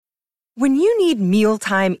When you need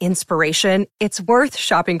mealtime inspiration, it's worth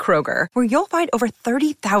shopping Kroger, where you'll find over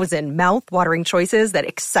 30,000 mouth-watering choices that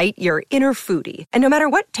excite your inner foodie. And no matter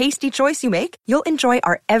what tasty choice you make, you'll enjoy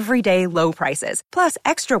our everyday low prices, plus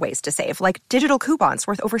extra ways to save, like digital coupons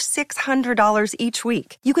worth over $600 each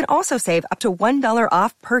week. You can also save up to $1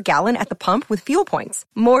 off per gallon at the pump with fuel points.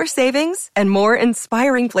 More savings and more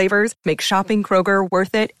inspiring flavors make shopping Kroger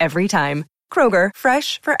worth it every time. Kroger,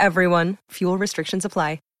 fresh for everyone. Fuel restrictions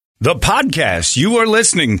apply. The podcast you are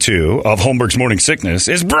listening to of Holmberg's Morning Sickness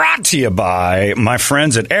is brought to you by my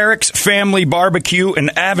friends at Eric's Family Barbecue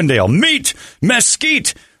in Avondale. Meet,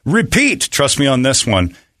 mesquite, repeat. Trust me on this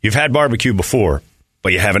one. You've had barbecue before,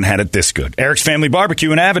 but you haven't had it this good. Eric's Family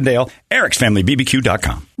Barbecue in Avondale,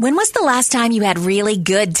 ericsfamilybbq.com. When was the last time you had really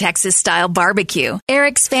good Texas-style barbecue?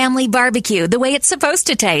 Eric's Family Barbecue, the way it's supposed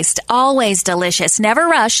to taste. Always delicious, never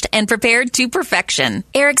rushed, and prepared to perfection.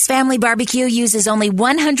 Eric's Family Barbecue uses only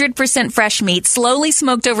 100% fresh meat, slowly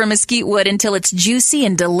smoked over mesquite wood until it's juicy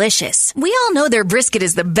and delicious. We all know their brisket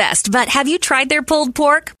is the best, but have you tried their pulled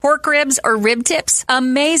pork, pork ribs, or rib tips?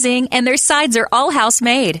 Amazing, and their sides are all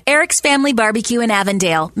house-made. Eric's Family Barbecue in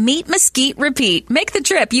Avondale. Meet, mesquite, repeat. Make the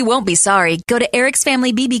trip. You won't be sorry. Go to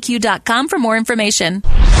ericsfamilybbq.com for more information.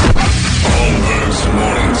 Holmberg's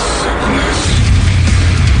Morning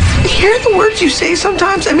Sickness. Hear the words you say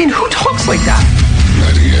sometimes? I mean, who talks like that?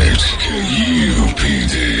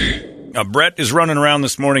 98 KUPD. Brett is running around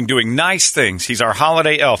this morning doing nice things. He's our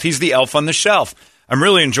holiday elf. He's the elf on the shelf. I'm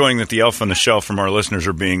really enjoying that the elf on the shelf from our listeners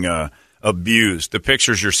are being abused. The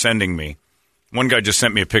pictures you're sending me. One guy just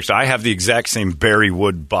sent me a picture. I have the exact same Barry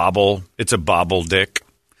Wood bobble. It's a bobble dick.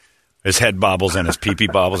 His head bobbles and his pee-pee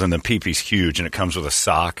bobbles, and the pee-pee's huge, and it comes with a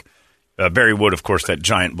sock. Barry Wood, of course, that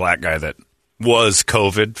giant black guy that was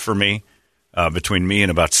COVID for me, between me and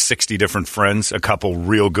about 60 different friends, a couple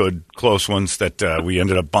real good close ones that we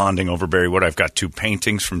ended up bonding over Barry Wood. I've got 2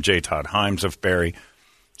 paintings from J. Todd Himes of Barry.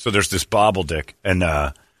 So there's this bobble dick, and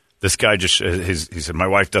this guy just he said, my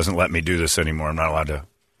wife doesn't let me do this anymore. I'm not allowed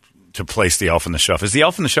to place the elf on the shelf. Is the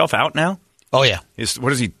elf on the shelf out now? Oh, yeah.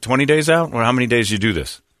 What is he, 20 days out? Or how many days do you do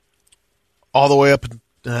this? All the way up.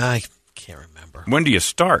 I can't remember. When do you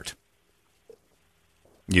start?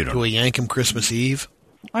 You don't. Do we yank him Christmas Eve?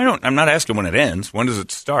 I'm not asking when it ends. When does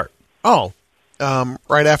it start? Oh,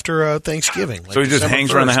 right after Thanksgiving. Like so he just December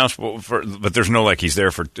hangs 1st. around the house, but there's no he's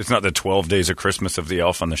there for. It's not the 12 days of Christmas of the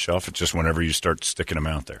elf on the shelf. It's just whenever you start sticking him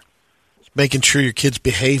out there, making sure your kid's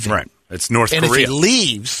behaving. Right. It's North Korea. And if he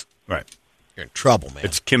leaves, right, you're in trouble, man.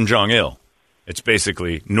 It's Kim Jong-il. It's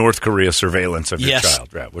basically North Korea surveillance of your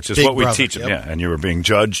child, right? Which is Big what we brother, teach them. yep. Yeah, and you are being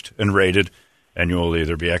judged and rated, and you will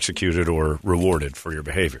either be executed or rewarded for your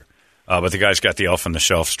behavior. But the guy's got the elf on the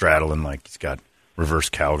shelf straddling like he's got reverse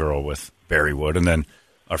cowgirl with Barry Wood. And then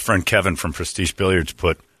our friend Kevin from Prestige Billiards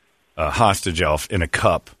put a hostage elf in a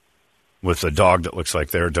cup with a dog that looks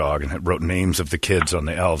like their dog and wrote names of the kids on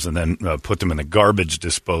the elves and then put them in the garbage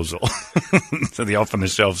disposal. So the elf on the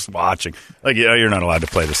shelf's watching. Like, yeah, you're not allowed to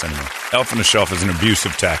play this anymore. Elf on the shelf is an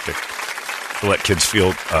abusive tactic to let kids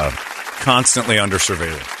feel constantly under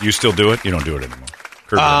surveillance. You still do it? You don't do it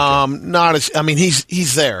anymore. Not as. I mean,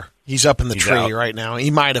 he's there. He's up in the tree out right now.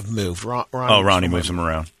 He might have moved. Ronnie moves him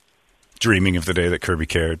around. Dreaming of the day that Kirby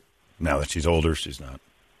cared. Now that she's older, she's not.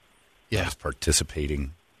 Yeah. She's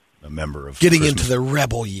participating, a member of getting Christmas. into the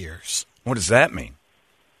rebel years. What does that mean?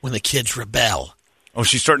 When the kids rebel. Oh,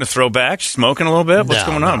 she's starting to throw back? She's smoking a little bit? What's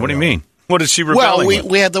going on? What do you mean? What is she rebelling with?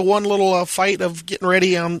 We had the one little fight of getting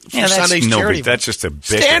ready for Sunday's charity. That's just a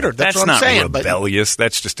bicker. Standard. That's what I'm saying. Not rebellious.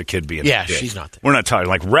 That's just a kid being a dick. She's not there. We're not talking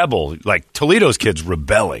like rebel, like Toledo's kids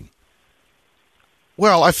rebelling.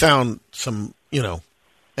 Well, I found some,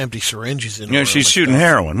 empty syringes in her. She's shooting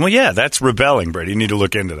heroin. Well, yeah, that's rebelling, Brady. You need to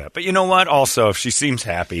look into that. But you know what? Also, if she seems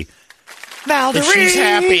happy. If she's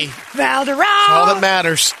happy. Valderrama. That's all that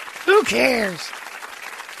matters. Who cares?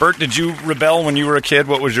 Bert, did you rebel when you were a kid?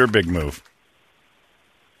 What was your big move?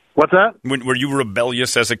 What's that? Were you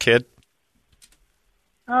rebellious as a kid?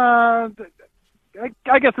 I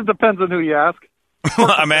guess it depends on who you ask.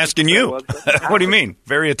 I'm asking you. What do you mean?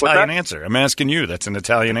 Very Italian answer. I'm asking you. That's an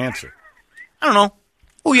Italian answer. I don't know.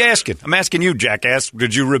 Who are you asking? I'm asking you, jackass.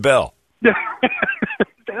 Did you rebel?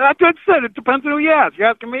 I just said it depends on who you ask. You're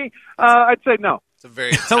asking me? I'd say no. It's a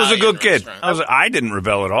very I was a good kid. I didn't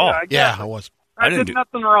rebel at all. Yeah, I was. I did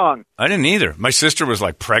nothing wrong. I didn't either. My sister was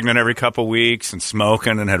like pregnant every couple weeks and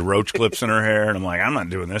smoking and had roach clips in her hair. And I'm like, I'm not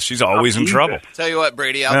doing this. She's always in trouble. Tell you what,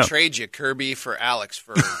 Brady, I'll trade you Kirby for Alex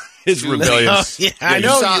for his rebellion. I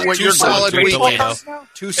know what you're solid going weekends.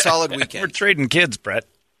 2 solid weekends. We're trading kids, Brett.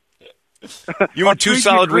 You want 2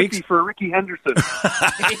 solid weeks for Ricky Henderson?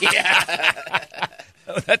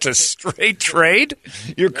 That's a straight trade?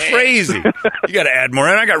 You're crazy. You got to add more.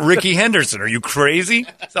 And I got Ricky Henderson. Are you crazy?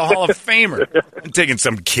 It's a Hall of Famer. I'm taking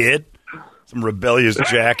some kid, some rebellious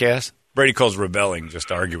jackass. Brady calls rebelling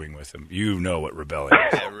just arguing with him. You know what rebelling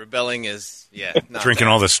is. Yeah, rebelling is, not Drinking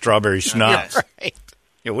bad. all the strawberry schnapps. Right.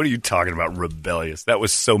 Yeah, what are you talking about, rebellious? That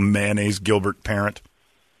was so mayonnaise, Gilbert Parent.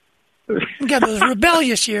 Got those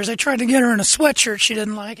rebellious years. I tried to get her in a sweatshirt she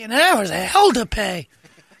didn't like, and that was a hell to pay.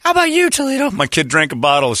 How about you, Toledo? My kid drank a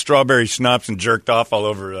bottle of strawberry schnapps and jerked off all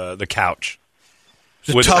over the couch.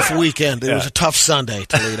 It was a tough weekend. It was a tough Sunday,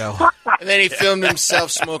 Toledo. And then he filmed himself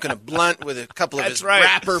smoking a blunt with a couple of his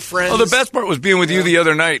rapper friends. Oh, the best part was being with you the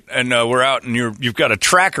other night, and we're out, and you've got a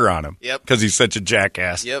tracker on him. Yep. Because he's such a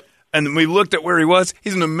jackass. Yep. And we looked at where he was.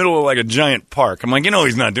 He's in the middle of like a giant park. I'm like,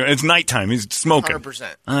 he's not doing it. It's nighttime. He's smoking.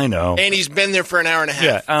 100%. I know. And he's been there for an hour and a half.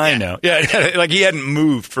 Yeah, I know. Yeah, like he hadn't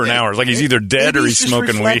moved for an hour. Like he's either dead Maybe or he's just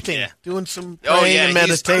smoking weed. reflecting, doing some praying and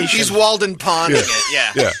he's- meditation. He's Walden Ponding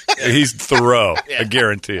it, Yeah, he's Thoreau. I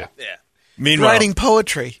guarantee it. Yeah. Meanwhile, writing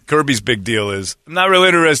poetry. Kirby's big deal is, I'm not really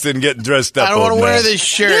interested in getting dressed up. I don't want old to wear man. this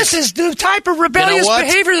shirt. This is the type of rebellious what?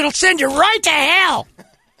 behavior that'll send you right to hell.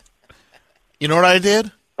 You know what I did?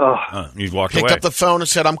 You walked Picked away. up the phone and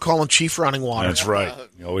said, I'm calling Chief Running Water. That's right.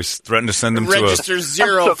 You always threaten to send them to Register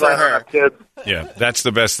zero for her. Yeah, that's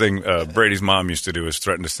the best thing Brady's mom used to do is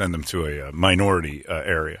threaten to send them to a minority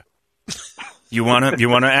area. You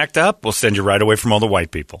wanna act up? We'll send you right away from all the white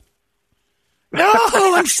people. No,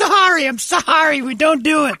 I'm sorry. We don't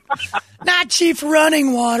do it. Not Chief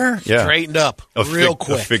Running Water. Yeah, Straightened up real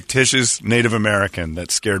quick. A fictitious Native American that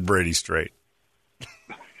scared Brady straight.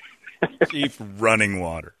 Chief Running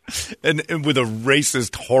Water, and with a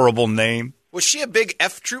racist, horrible name. Was she a big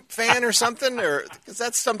F Troop fan or something? Or because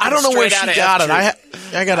that's something. I don't know where straight she out of got it.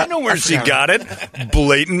 F-Troop. I I know where she got it.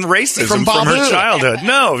 Blatant racism From from her Babu. childhood.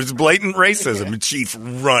 No, it's blatant racism. Chief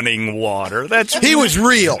Running Water. He was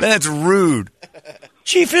real. That's rude.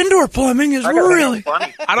 Chief Indoor Plumbing is really.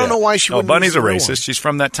 I don't know why she wouldn't Bunny's use a the real racist. one. She's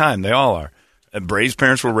from that time. They all are. And Brady's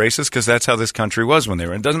parents were racist because that's how this country was when they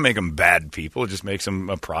were. It doesn't make them bad people. It just makes them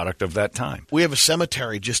a product of that time. We have a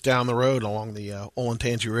cemetery just down the road along the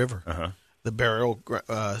Olentangy River. The burial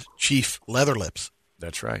Chief Leatherlips.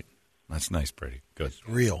 That's right. That's nice, Brady. Good.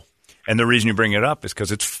 Real. And the reason you bring it up is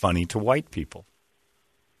because it's funny to white people.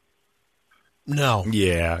 No.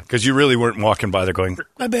 Yeah, because you really weren't walking by there going,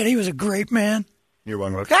 I bet he was a great man. you're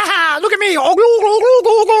walking like, Ah, look at me.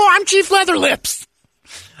 Oh, I'm Chief Leatherlips.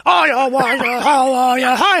 Oh,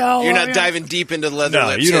 yeah. You're not diving deep into Leatherlips.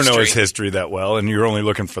 no, you don't know his history. history that well, and you're only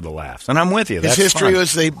looking for the laughs. And I'm with you. His That's history fun.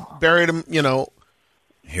 was they buried him,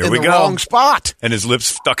 Here in we the go. wrong spot. And his lips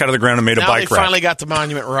stuck out of the ground and made a Now bike they rack. finally got the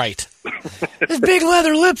monument right. His big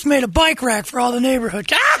leather lips made a bike rack for all the neighborhood.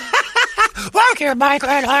 Park here, bike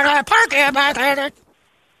rack. Park here, bike rack.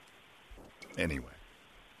 Anyway,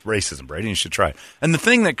 racism, Brady. You should try it. And the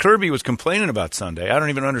thing that Kirby was complaining about Sunday, I don't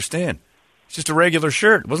even understand. It's just a regular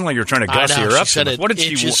shirt. It wasn't like you were trying to gussy her up. She said so much. it What did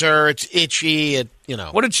itches she? her. It's itchy.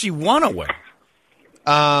 What did she want to wear?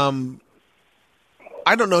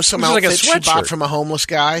 I don't know. Some It was like a outfit she bought sweatshirt. from a homeless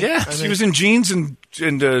guy. Yeah, I she think. was in jeans and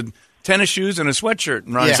tennis shoes and a sweatshirt.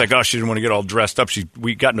 And Ronnie's Yeah. like, "Oh, she didn't want to get all dressed up.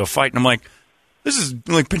 We got into a fight." And I'm like, "This is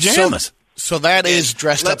like pajamas." So that is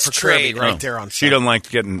dressed Let's up for Kirby trade. right Oh. there on She set. doesn't like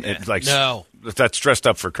getting it like No. That's dressed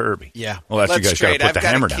up for Kirby. Yeah. Well, that's Let's you guys got to trade. put I've the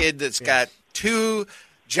got hammer a down. kid that's got 2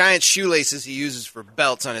 giant shoelaces he uses for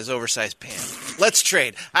belts on his oversized pants. Let's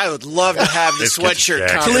trade. I would love to have the This gets sweatshirt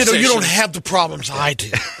jacked. conversation. Toledo, you don't have the problems I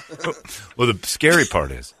do. Well, the scary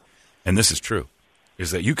part is, and this is true,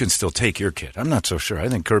 is that you can still take your kid. I'm not so sure. I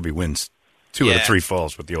think Kirby wins 2 out of Yeah. 3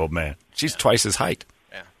 falls with the old man. She's twice his height.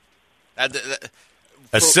 I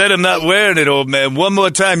For- said I'm not wearing it, old man. One more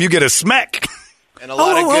time, you get a smack. And a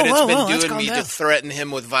lot of good it's been let's doing calm me to down. threaten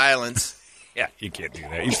him with violence. Yeah, you can't do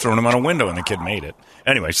that. He's thrown him out a window, and the kid made it.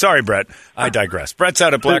 Anyway, sorry, Brett. I digress. Brett's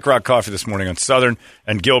out at Black Rock Coffee this morning on Southern,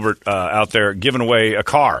 and Gilbert out there giving away a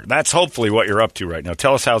car. That's hopefully what you're up to right now.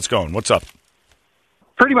 Tell us how it's going. What's up?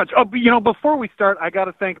 Pretty much. Oh, before we start, I got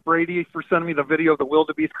to thank Brady for sending me the video of the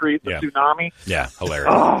wildebeest create the tsunami. Yeah, hilarious.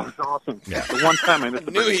 Oh, it's awesome. Yeah. The one time I missed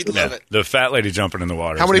the Knew he'd love it. The fat lady jumping in the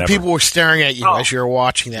water. How is many never- people were staring at you as you were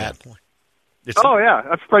watching that? Oh, yeah.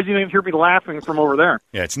 I'm surprised you didn't hear me laughing from over there.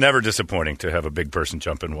 Yeah, it's never disappointing to have a big person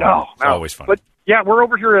jump in water. It's always fun. But, yeah, we're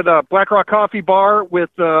over here at Black Rock Coffee Bar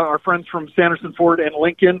with our friends from Sanderson Ford and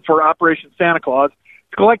Lincoln for Operation Santa Claus.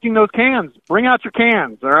 Collecting those cans. Bring out your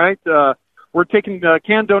cans, all right? We're taking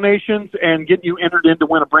can donations and getting you entered in to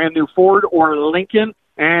win a brand new Ford or Lincoln.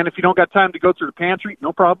 And if you don't got time to go through the pantry,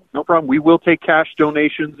 no problem. We will take cash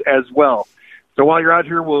donations as well. So while you're out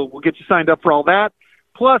here, we'll get you signed up for all that.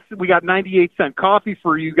 plus, we got 98-cent coffee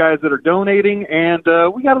for you guys that are donating, and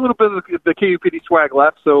we got a little bit of the KUPD swag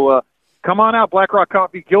left. So come on out, Black Rock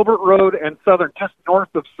Coffee, Gilbert Road and Southern, just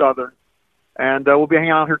north of Southern. And we'll be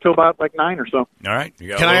hanging out here till about 9 or so. All right.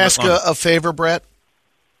 Can I ask a favor, Brett?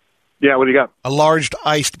 Yeah, what do you got? A large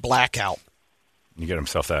iced blackout. You get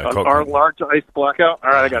himself that. Our large iced blackout?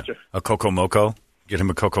 All right, I got you. A Coco Moco? Get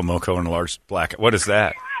him a Coco Moco and a large blackout. What is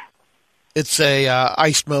that? It's a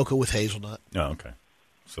iced mocha with hazelnut. Oh, okay.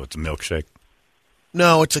 So it's a milkshake?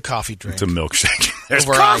 No, it's a coffee drink. It's a milkshake. There's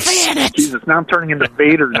coffee in it. Jesus, now I'm turning into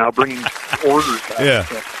Vader now, bringing orders back. Yeah.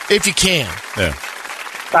 If you can. Yeah.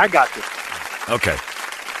 I got you. Okay.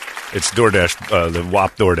 It's DoorDash, the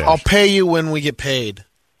WAP DoorDash. I'll pay you when we get paid.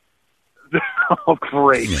 Oh,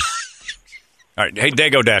 great. Yeah. All right. Hey,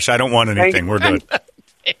 Dago Dash, I don't want anything. We're good.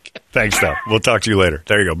 Thanks, though. We'll talk to you later.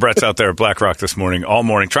 There you go. Brett's out there at Black Rock this morning, all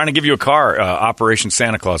morning, trying to give you a car. Operation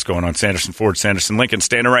Santa Claus going on. Sanderson Ford, Sanderson Lincoln,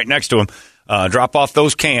 standing right next to him. Drop off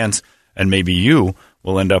those cans, and maybe you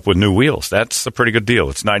will end up with new wheels. That's a pretty good deal.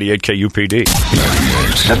 It's 98 KUPD.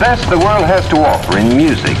 The best the world has to offer in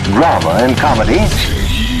music, drama, and comedy.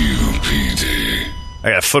 KUPD.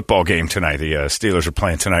 I got a football game tonight. The Steelers are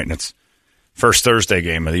playing tonight, and it's first Thursday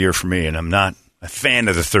game of the year for me, and I'm not a fan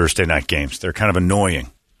of the Thursday night games. They're kind of annoying.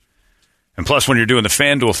 And plus, when you're doing the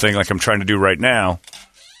FanDuel thing like I'm trying to do right now,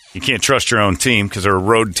 you can't trust your own team because they're a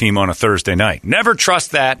road team on a Thursday night. Never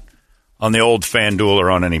trust that on the old FanDuel or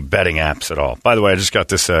on any betting apps at all. By the way, I just got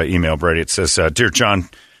this email, Brady. It says, Dear John,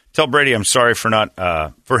 tell Brady I'm sorry for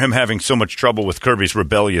him having so much trouble with Kirby's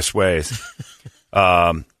rebellious ways.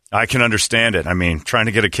 I can understand it. I mean, trying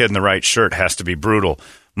to get a kid in the right shirt has to be brutal.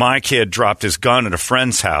 My kid dropped his gun at a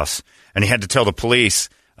friend's house, and he had to tell the police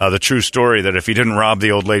the true story that if he didn't rob the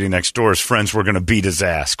old lady next door, his friends were going to beat his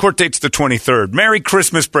ass. Court date's the 23rd. Merry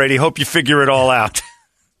Christmas, Brady. Hope you figure it all out.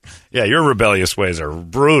 Yeah, your rebellious ways are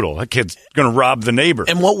brutal. That kid's going to rob the neighbor.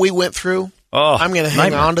 And what we went through, I'm going to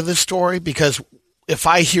hang on to this story because if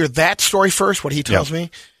I hear that story first, what he tells me,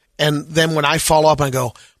 and then when I follow up and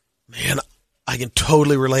go, man, I can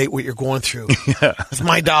totally relate what you're going through. Yeah. It's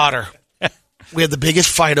my daughter. We had the biggest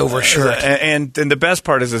fight over a shirt. And the best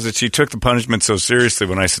part is that she took the punishment so seriously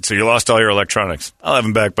when I said, so you lost all your electronics. I'll have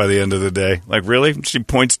them back by the end of the day. Like, really? She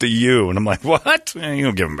points to you. And I'm like, what? You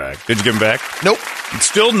don't give them back. Did you give them back? Nope.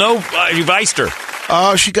 Still no? You've iced her.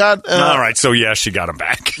 She got... all right, so yeah, she got them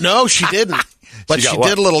back. No, she didn't. But she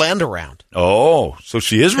did a little end around. Oh, so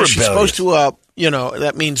she is rebellious. She's supposed to,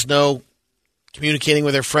 that means no communicating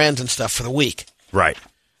with her friends and stuff for the week. Right.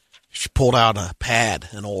 She pulled out a pad,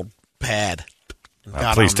 an old pad.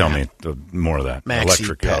 Please tell me more of that. Maxi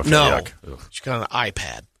electric pad. No. She got an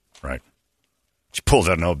iPad. Right. She pulled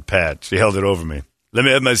out an old pad. She held it over me. Let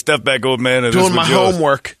me have my stuff back, old man. Doing my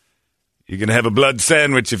homework. You're going to have a blood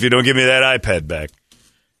sandwich if you don't give me that iPad back.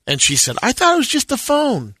 And she said, I thought it was just a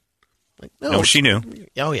phone. Like, no, she knew.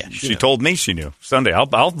 Oh, yeah. She told me she knew. Sunday,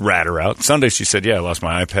 I'll rat her out. Sunday, she said, yeah, I lost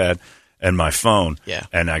my iPad and my phone. Yeah.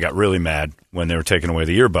 And I got really mad when they were taking away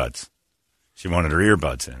the earbuds. She wanted her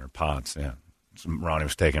earbuds in, her pods, yeah. Ronnie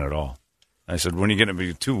was taking it all. I said, when are you going to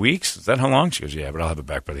be? 2 weeks? Is that how long? She goes, yeah, but I'll have it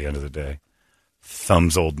back by the end of the day.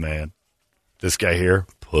 Thumbs, old man. This guy here,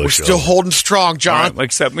 push. We're still holding strong, John. Right,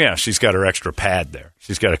 except, yeah, she's got her extra pad there.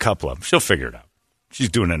 She's got a couple of them. She'll figure it out. She's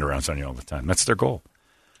doing end arounds on you all the time. That's their goal.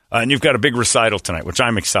 And you've got a big recital tonight, which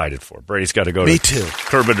I'm excited for. Brady's got to go to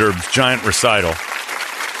Kerbiderb's giant recital.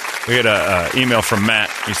 We had an email from Matt.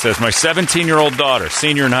 He says, my 17-year-old daughter,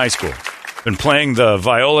 senior in high school, been playing the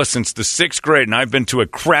viola since the 6th grade, and I've been to a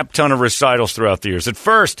crap ton of recitals throughout the years. At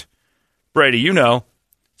first, Brady, you know,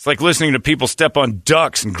 it's like listening to people step on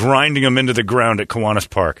ducks and grinding them into the ground at Kiwanis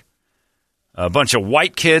Park. A bunch of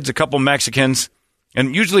white kids, a couple Mexicans,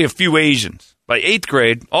 and usually a few Asians. By 8th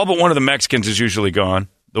grade, all but one of the Mexicans is usually gone.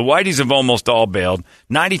 The whiteys have almost all bailed.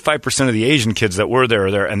 95% of the Asian kids that were there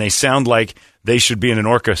are there, and they sound like they should be in an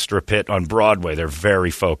orchestra pit on Broadway. They're very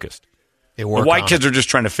focused. The white kids are just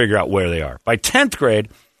trying to figure out where they are. By 10th grade,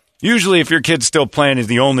 usually if your kid's still playing is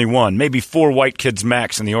the only one, maybe 4 white kids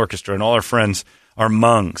max in the orchestra, and all our friends are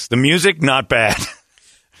Hmongs. The music, not bad.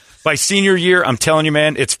 By senior year, I'm telling you,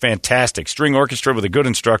 man, it's fantastic. String orchestra with a good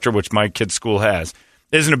instructor, which my kid's school has,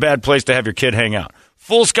 isn't a bad place to have your kid hang out.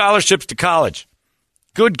 Full scholarships to college.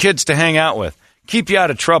 Good kids to hang out with. Keep you out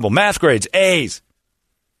of trouble. Math grades, A's.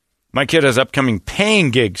 My kid has upcoming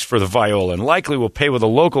paying gigs for the viola and likely will pay with a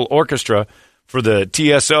local orchestra for the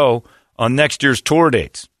TSO on next year's tour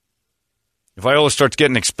dates. The viola starts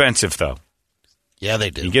getting expensive, though. Yeah, they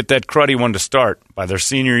do. You get that cruddy one to start. By their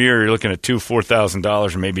senior year, you're looking at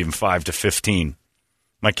 $4,000 or maybe even $5,000 to $15,000.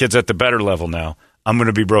 My kid's at the better level now. I'm going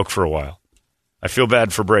to be broke for a while. I feel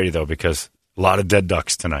bad for Brady, though, because A lot of dead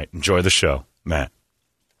ducks tonight. Enjoy the show, Matt.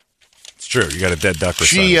 It's true. You got a dead duck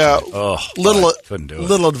recital. She couldn't do it.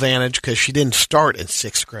 Little advantage because she didn't start in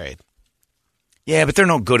 6th grade. Yeah, but they're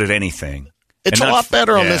no good at anything. It's a lot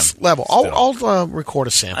better on this level. I'll record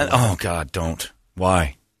a sample. Oh God, don't.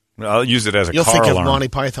 Why? I'll use it as a You'll car think alarm. of Monty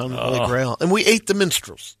Python and Holy Grail. And we ate the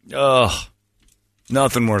minstrels. Ugh.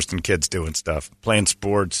 Nothing worse than kids doing stuff. Playing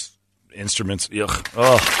sports, instruments. Ugh.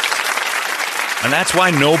 Ugh. And that's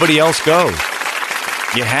why nobody else goes.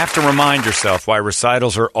 You have to remind yourself why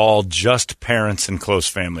recitals are all just parents and close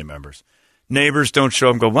family members. Neighbors don't show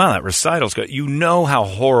up and go, wow, that recital's good. You know how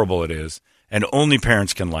horrible it is, and only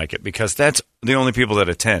parents can like it because that's the only people that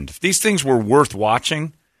attend. If these things were worth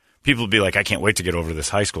watching, people would be like, I can't wait to get over to this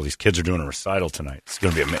high school. These kids are doing a recital tonight. It's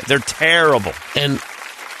going to be amazing. They're terrible. And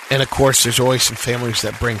of course, there's always some families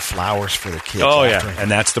that bring flowers for their kids. Oh, yeah.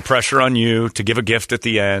 And that's the pressure on you to give a gift at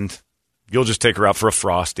the end. You'll just take her out for a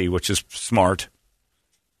Frosty, which is smart.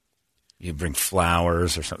 You bring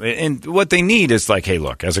flowers or something. And what they need is like, hey,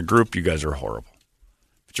 look, as a group, you guys are horrible.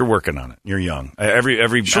 But you're working on it. You're young. Every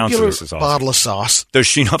ounce of this is awesome. Bottle of sauce. Does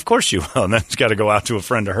she? Of course you will. And then it's got to go out to a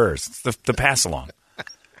friend of hers. It's the pass along.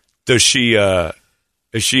 Does she?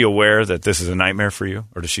 Is she aware that this is a nightmare for you,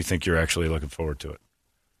 or does she think you're actually looking forward to it?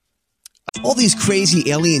 All these crazy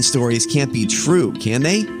alien stories can't be true, can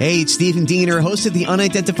they? Hey, it's Stephen Diener, host of the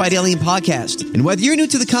Unidentified Alien Podcast. And whether you're new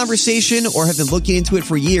to the conversation or have been looking into it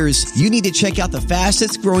for years, you need to check out the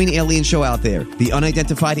fastest growing alien show out there, the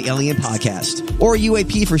Unidentified Alien Podcast, or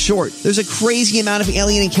UAP for short. There's a crazy amount of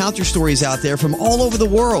alien encounter stories out there from all over the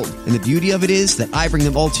world. And the beauty of it is that I bring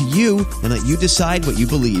them all to you and let you decide what you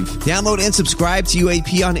believe. Download and subscribe to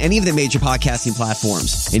UAP on any of the major podcasting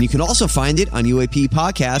platforms. And you can also find it on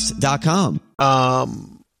UAPpodcast.com.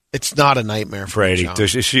 It's not a nightmare for Brady. John.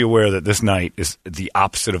 Is she aware that this night is the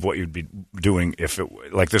opposite of what you'd be doing if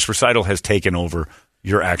it, like this recital has taken over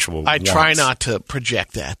your actual I try wants. not to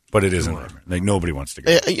project that. But it isn't. Like nobody wants to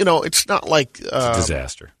go. It's not like it's a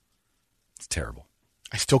disaster. It's terrible.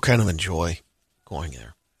 I still kind of enjoy going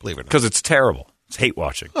there, believe it or not. Because it's terrible. It's hate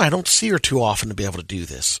watching. I don't see her too often to be able to do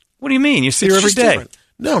this. What do you mean? You see her every day. Different.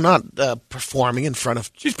 No, not performing in front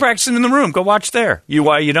of... She's practicing in the room. Go watch there.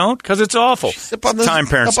 Why you don't? Because it's awful. She's up on the, Time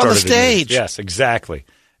parents up on the started stage. Yes, exactly.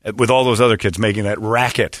 With all those other kids making that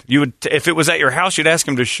racket. You would, if it was at your house, you'd ask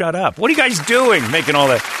them to shut up. What are you guys doing making all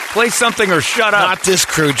that? Play something or shut up. Not this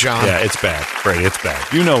crew, John. Yeah, it's bad. Brady, it's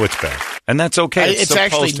bad. You know it's bad. And that's okay. It's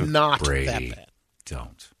actually not Brady, that bad.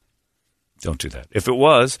 Don't do that. If it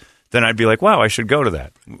was, then I'd be like, wow, I should go to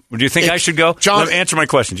that. Do you think I should go? John, answer my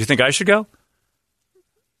question. Do you think I should go?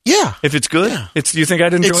 Yeah. If it's good? Yeah. Do you think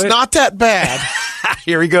I'd enjoy it? It's not that bad.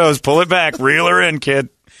 Here he goes. Pull it back. Reel her in, kid.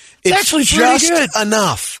 It's actually just pretty good.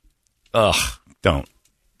 enough. Ugh, don't.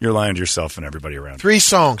 You're lying to yourself and everybody around. 3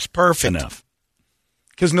 songs. Perfect. Enough.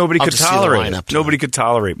 Because nobody I'll could just see the tolerate lineup it. tonight. Nobody could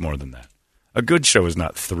tolerate more than that. A good show is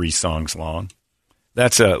not 3 songs long.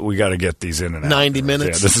 That's we got to get these in and out. 90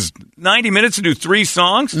 minutes. Yeah, this is 90 minutes to do 3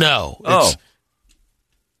 songs? No. Oh.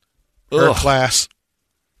 Her class.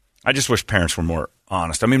 I just wish parents were more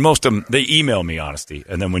honest. I mean, most of them, they email me honesty,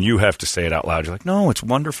 and then when you have to say it out loud, you're like, no, it's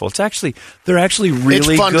wonderful. They're actually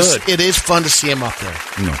really it's fun good. It is fun to see them up there.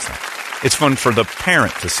 No, it's not. It's fun for the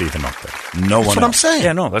parent to see them up there. That's what I'm saying.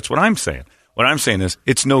 Yeah, no, that's what I'm saying. What I'm saying is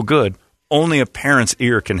it's no good. Only a parent's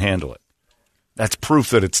ear can handle it. That's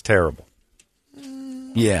proof that it's terrible.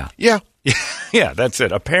 Yeah. Yeah. Yeah, that's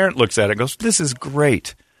it. A parent looks at it and goes, this is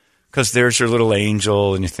great. Because there's your little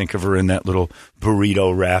angel, and you think of her in that little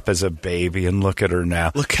burrito wrap as a baby, and look at her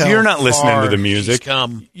now. Look how You're not listening far to the music. she's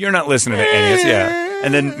come. You're not listening to any of this. Yeah.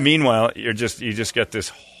 And then meanwhile, you just get this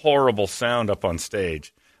horrible sound up on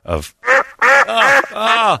stage of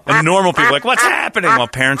and normal people are like, what's happening? While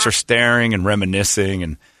parents are staring and reminiscing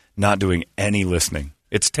and not doing any listening.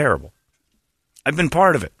 It's terrible. I've been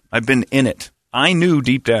part of it. I've been in it. I knew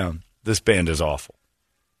deep down this band is awful.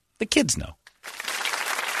 The kids know.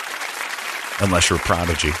 Unless you're a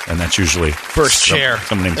prodigy, and that's usually First chair.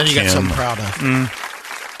 Someone named Then you Kim. got something proud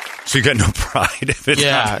of. So you got no pride if it's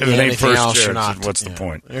not, if it ain't anything first else chair. or not. What's the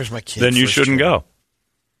point? There's my kid. Then you first shouldn't chair. go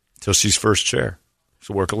till she's first chair.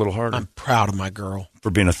 So work a little harder. I'm proud of my girl.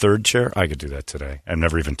 For being a third chair, I could do that today. I've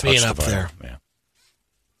never even touched Being the up violin. there. Yeah.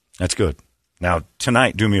 That's good. Now,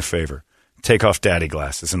 tonight, do me a favor. Take off daddy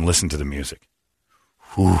glasses and listen to the music.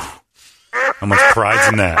 Whew. How much pride's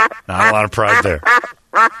in that? Not a lot of pride there.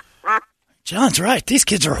 John's right. These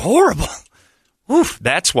kids are horrible. Oof.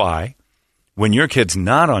 That's why when your kid's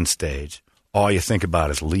not on stage, all you think about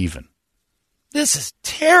is leaving. This is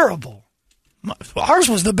terrible. Ours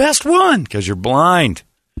was the best one. Because you're blind.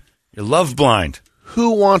 You're love blind.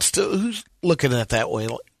 Who's looking at it that way?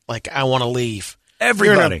 like, I want to leave.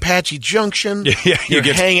 Everybody. You're in Apache Junction. Yeah, you're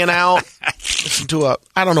hanging out. Listen to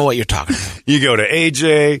I don't know what you're talking about. You go to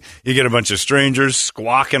AJ, you get a bunch of strangers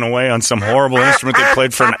squawking away on some horrible instrument they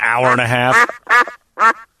played for an hour and a half.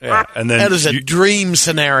 Yeah, and then that is a dream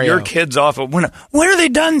scenario. Your kid's off. When are they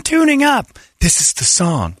done tuning up? This is the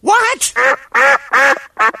song. What?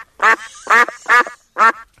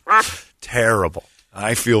 Terrible.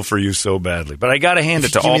 I feel for you so badly, but I got to hand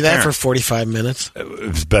it to all parents. Give me that for 45 minutes.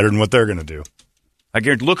 It's better than what they're going to do. I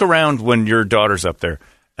guarantee. Look around when your daughter's up there,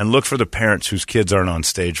 and look for the parents whose kids aren't on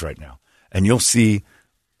stage right now, and you'll see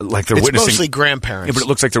like they're witnessing. It's mostly grandparents. Yeah, but it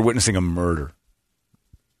looks like they're witnessing a murder.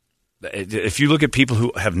 If you look at people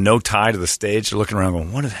who have no tie to the stage, they're looking around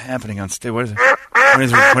going, what is happening on stage? Why is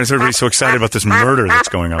everybody so excited about this murder that's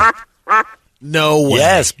going on? No way.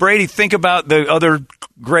 Yes, Brady, think about the other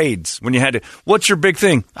grades when you had to. What's your big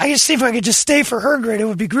thing? I could see if I could just stay for her grade. It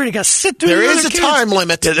would be great. I got to sit through there the other is a kids. time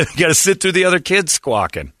limit. You got to sit through the other kids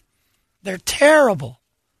squawking. They're terrible.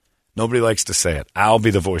 Nobody likes to say it. I'll be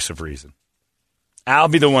the voice of reason. I'll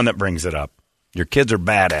be the one that brings it up. Your kids are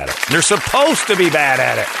bad at it. They're supposed to be bad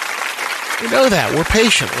at it. We know that. We're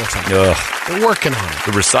patient with them. Ugh. We're working on it.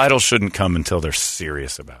 The recital shouldn't come until they're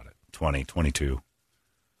serious about it. 20, 22.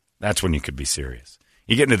 That's when you could be serious.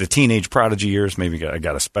 You get into the teenage prodigy years, maybe I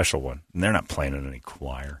got a special one. And they're not playing in any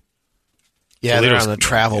choir. Yeah, so they're on the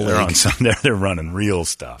travel league. They're running real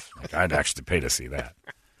stuff. Like, I'd actually pay to see that.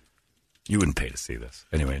 You wouldn't pay to see this.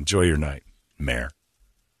 Anyway, enjoy your night, Mayor.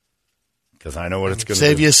 Because I know what it's going to do.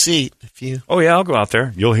 Save you a seat. If you. Oh, yeah, I'll go out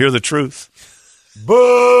there. You'll hear the truth.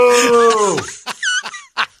 Boo!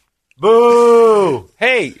 Boo!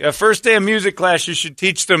 Hey, first day of music class, you should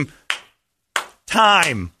teach them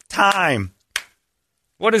time.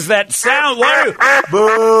 What is that sound?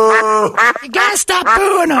 Boo! You got to stop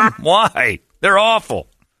booing them. Why? They're awful.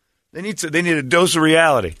 They need a dose of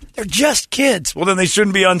reality. They're just kids. Well, then they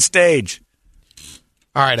shouldn't be on stage.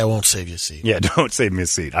 All right, I won't save you a seat. Yeah, don't save me a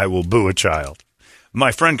seat. I will boo a child.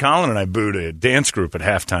 My friend Colin and I booed a dance group at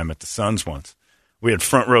halftime at the Suns once. We had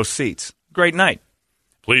front row seats. Great night.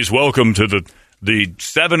 Please welcome to the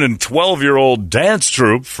 7 and 12-year-old dance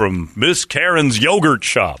troupe from Miss Karen's Yogurt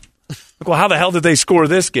Shop. Like, well, how the hell did they score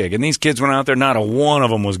this gig? And these kids went out there, not a one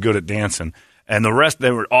of them was good at dancing. And the rest,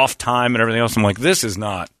 they were off time and everything else. I'm like, this is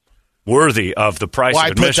not worthy of the price of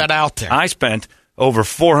admission. Why put that out there? I spent over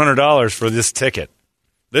 $400 for this ticket.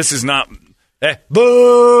 This is not...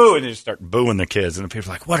 boo! And they just start booing the kids. And the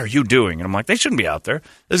people are like, what are you doing? And I'm like, they shouldn't be out there.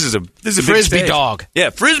 This is a Frisbee dog.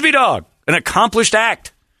 Yeah, Frisbee dog. An accomplished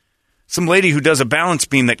act. Some lady who does a balance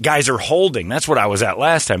beam that guys are holding. That's what I was at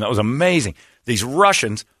last time. That was amazing. These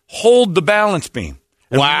Russians hold the balance beam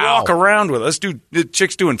and walk around with us. The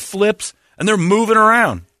chicks doing flips, and they're moving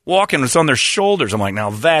around, walking. It's on their shoulders. I'm like,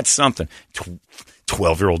 now that's something.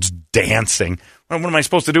 12-year-olds dancing. What am I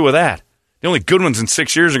supposed to do with that? The only good ones in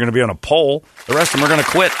 6 years are going to be on a pole. The rest of them are going to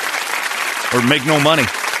quit or make no money.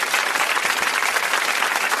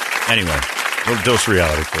 Anyway, a little dose of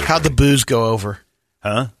reality for you. How'd the booze go over?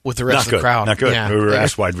 Huh? With the rest of the crowd. Not good. Yeah. We were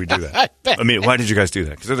asked, why'd we do that? I mean, why did you guys do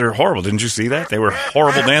that? Because they're horrible. Didn't you see that? They were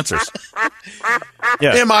horrible dancers.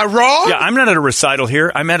 Yeah. Am I wrong? Yeah, I'm not at a recital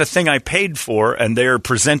here. I'm at a thing I paid for, and they're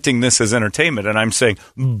presenting this as entertainment, and I'm saying,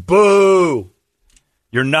 boo!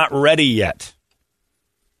 You're not ready yet.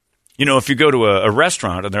 You know, if you go to a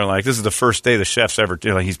restaurant, and they're like, this is the first day the chef's ever,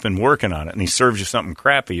 he's been working on it, and he serves you something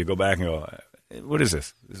crappy, you go back and go, what is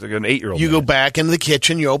this? It's like an 8-year-old. You go back into the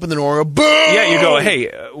kitchen, you open the door, and go, boo! Yeah, you go, hey,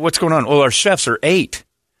 what's going on? Well, our chefs are 8.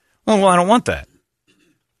 Well, I don't want that.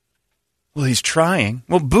 Well, he's trying.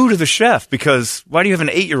 Well, boo to the chef, because why do you have an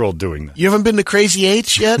 8-year-old doing that? You haven't been to Crazy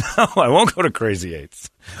 8s yet? No, I won't go to Crazy 8s.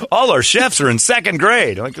 All our chefs are in 2nd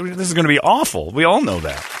grade. Like, this is going to be awful. We all know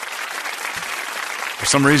that. For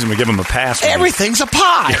some reason, we give them a pass. Everything's a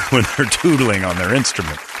pie. When they're doodling on their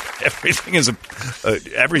instrument. Everything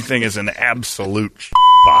is an absolute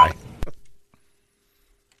pie.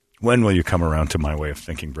 When will you come around to my way of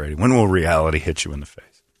thinking, Brady? When will reality hit you in the face?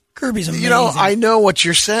 Kirby's amazing. You know, I know what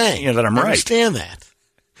you're saying. Yeah, that I'm right. I understand that.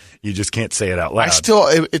 You just can't say it out loud.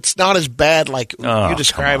 It's not as bad like you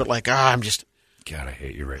describe it like, I'm just. God, I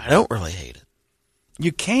hate you right now. I don't really hate it.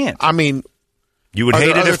 You can't. I mean. You would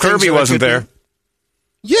hate it if Kirby wasn't there.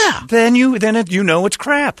 Yeah. Then you know it's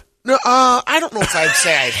crap. No, I don't know if I'd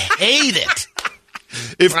say I hate it.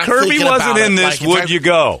 If Kirby wasn't in this, would you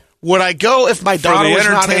go? Would I go if my daughter was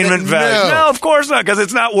not in it? No, of course not, because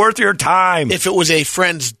it's not worth your time. If it was a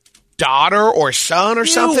friend's daughter or son or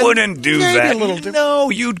something, you wouldn't do that.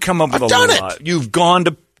 No, you'd come up with a lot. You've gone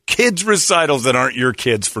to kids' recitals that aren't your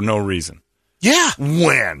kids for no reason. Yeah.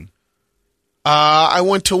 When? I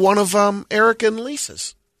went to one of Eric and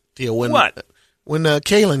Lisa's. deal. When What? When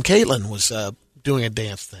Caitlin was doing a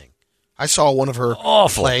dance thing. I saw one of her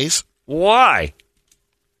plays. Why?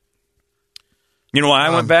 You know why I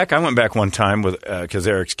went back? I went back one time with because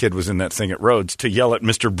Eric's kid was in that thing at Rhodes to yell at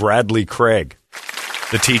Mr. Bradley Craig,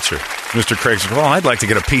 the teacher. Mr. Craig said, well, I'd like to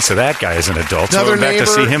get a piece of that guy as an adult. So I went back to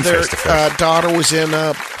see him face to face. Their daughter was in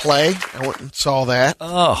a play. I went and saw that.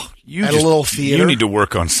 Oh, at a little theater. You need to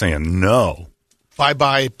work on saying no.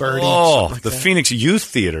 Bye-bye, Birdie. Oh, like the that. Phoenix Youth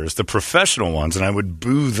Theaters, the professional ones, and I would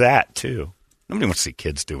boo that, too. Nobody wants to see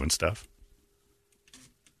kids doing stuff.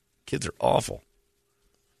 Kids are awful.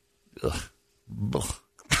 Ugh.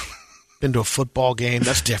 Been to a football game.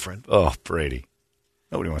 That's different. Oh, Brady.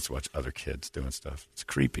 Nobody wants to watch other kids doing stuff. It's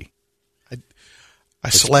creepy. I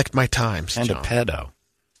select my times, and John. a pedo.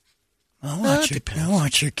 I watch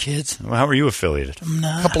your kids. Well, how are you affiliated? I'm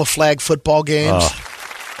not. A couple of flag football games.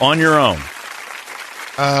 On your own.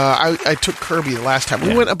 I took Kirby the last time.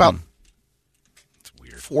 We went about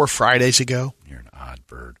 4 Fridays ago. You're an odd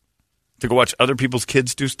bird. To go watch other people's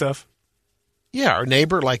kids do stuff? Yeah, our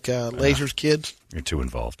neighbor, Laser's kids. You're too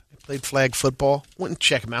involved. They played flag football. Went and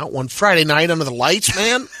check them out one Friday night under the lights,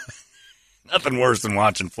 man. Nothing worse than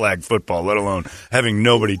watching flag football, let alone having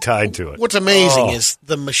nobody tied to it. What's amazing is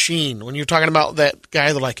the machine. When you're talking about that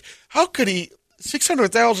guy, they're like, how could he...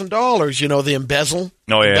 $600,000, the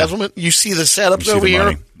embezzlement. You see the setups over here.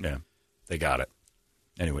 Money. Yeah, they got it.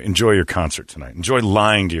 Anyway, enjoy your concert tonight. Enjoy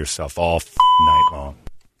lying to yourself all night long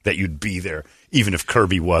that you'd be there, even if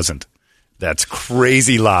Kirby wasn't. That's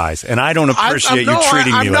crazy lies, and I don't appreciate you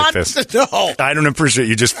treating me like this. No, I don't appreciate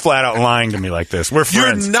you just flat out lying to me like this. We're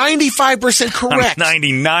friends. You're 95% correct. I'm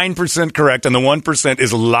 99% correct, and the 1%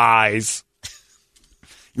 is lies.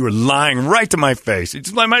 You were lying right to my face.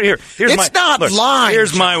 It's not lying.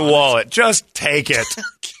 Here's my wallet. Just take it.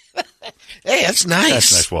 Hey, that's nice.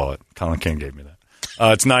 That's a nice wallet. Colin King gave me that.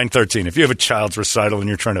 It's 9:13. If you have a child's recital and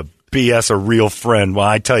you're trying to BS a real friend, well,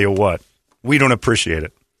 I tell you what, we don't appreciate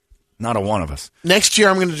it. Not a one of us. Next year,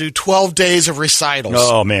 I'm going to do 12 days of recitals.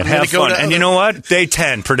 Oh, man. Have fun. And you know what? Day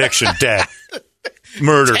 10, prediction, dead.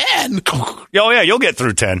 Murder. 10? Oh, yeah, you'll get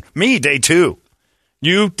through 10. Me, day 2.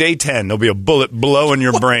 You, day 10. There'll be a bullet blowing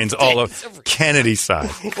your brains all over Kennedy side.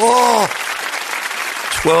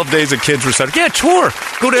 12 days of kids recital. Yeah, sure.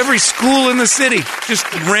 Go to every school in the city.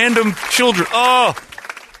 Just random children. Oh,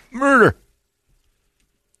 murder.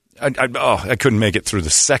 I couldn't make it through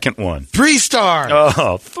the second one. 3 stars.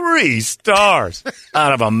 Oh, 3 stars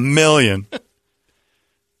out of 1 million.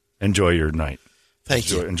 Enjoy your night.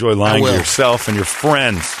 Thank you. Enjoy lying to yourself and your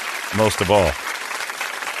friends, most of all.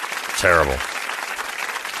 Terrible.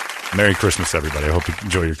 Merry Christmas, everybody. I hope you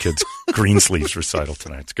enjoy your kids' Greensleeves recital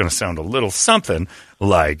tonight. It's going to sound a little something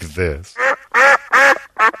like this.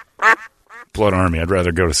 Blood Army. I'd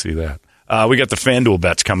rather go to see that. We got the FanDuel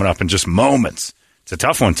bets coming up in just moments. It's a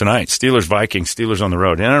tough one tonight. Steelers-Vikings, Steelers on the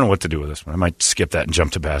road. And I don't know what to do with this one. I might skip that and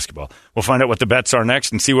jump to basketball. We'll find out what the bets are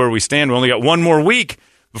next and see where we stand. We only got one more week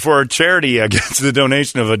before our charity gets the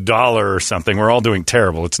donation of $1 or something. We're all doing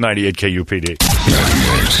terrible. It's 98 KUPD.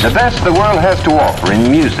 The best the world has to offer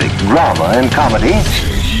in music, drama, and comedy.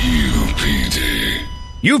 KUPD.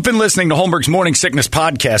 You've been listening to Holmberg's Morning Sickness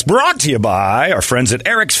Podcast, brought to you by our friends at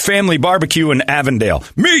Eric's Family Barbecue in Avondale.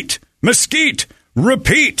 Meet, mesquite,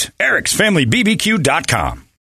 repeat. Eric'sFamilyBBQ.com.